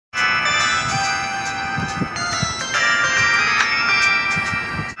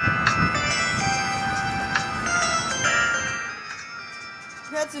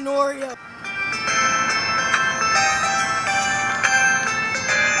an Oreo.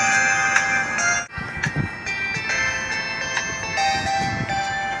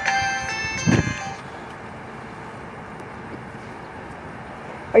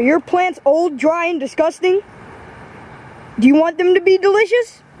 Are your plants old, dry, and disgusting? Do you want them to be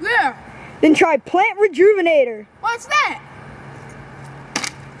delicious? Yeah. Then try Plant Rejuvenator. What's that?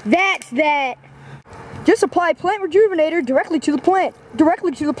 That's that. Just apply Plant Rejuvenator directly to the plant.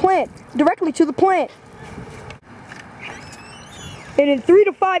 Directly to the plant. Directly to the plant. And in 3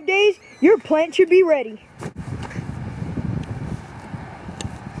 to 5 days, your plant should be ready.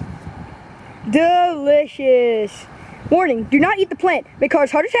 Delicious. Warning, do not eat the plant. May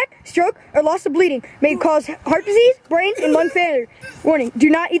cause heart attack, stroke, or loss of bleeding. May cause heart disease, brain, and lung failure. Warning, do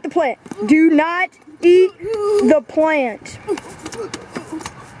not eat the plant. Do not eat the plant.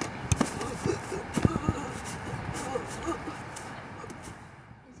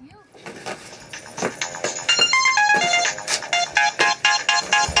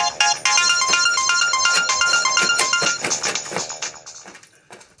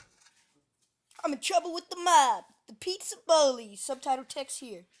 I'm in trouble with the mob. The pizza bully. Subtitle text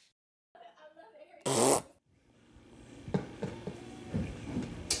here. Is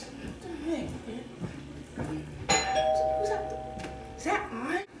that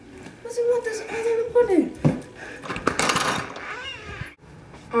on? What's it want this other pudding?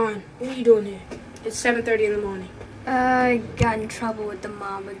 On. What are you doing here? It's 7:30 in the morning. I got in trouble with the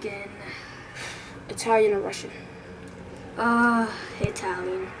mob again. Italian or Russian?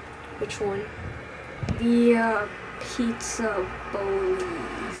 Italian. Which one? The, pizza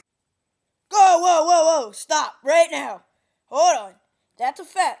bullies. Whoa. Stop right now. Hold on. That's a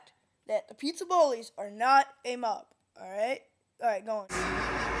fact that the pizza bullies are not a mob. Alright? Alright, go on.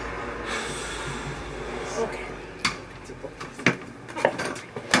 Okay.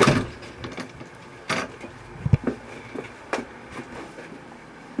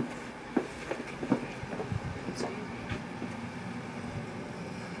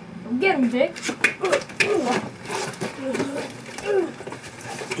 Get him, Vic.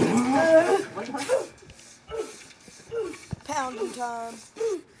 Pounding time.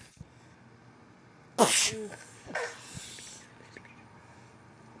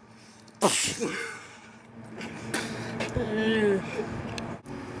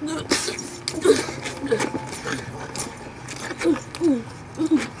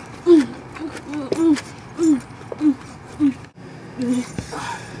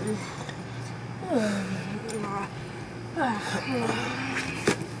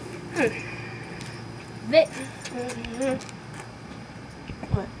 Vic.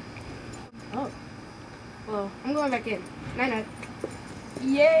 What? Oh. Well, I'm going back in. Night-night.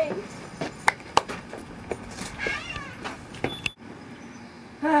 Yay.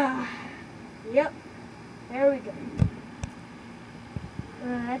 Yep. There we go.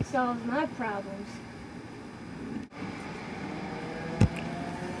 That solves my problems.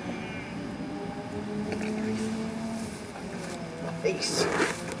 Face.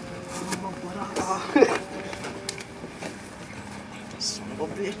 Son of a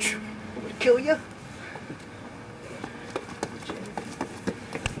bitch. I'm gonna kill you.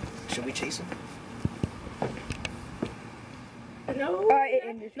 Should we chase him? No. Alright,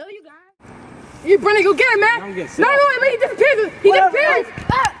 No, you guys. You, Brennan, go get him, man. No, he disappears. He disappears.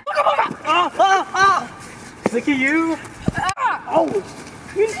 Look at you. Oh.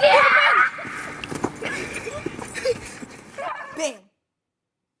 You bam.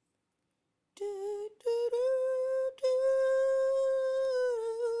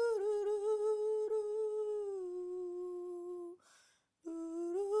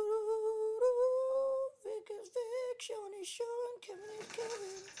 Vic is Vic, Sean is Sean, Kevin is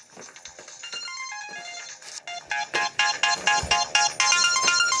Kevin.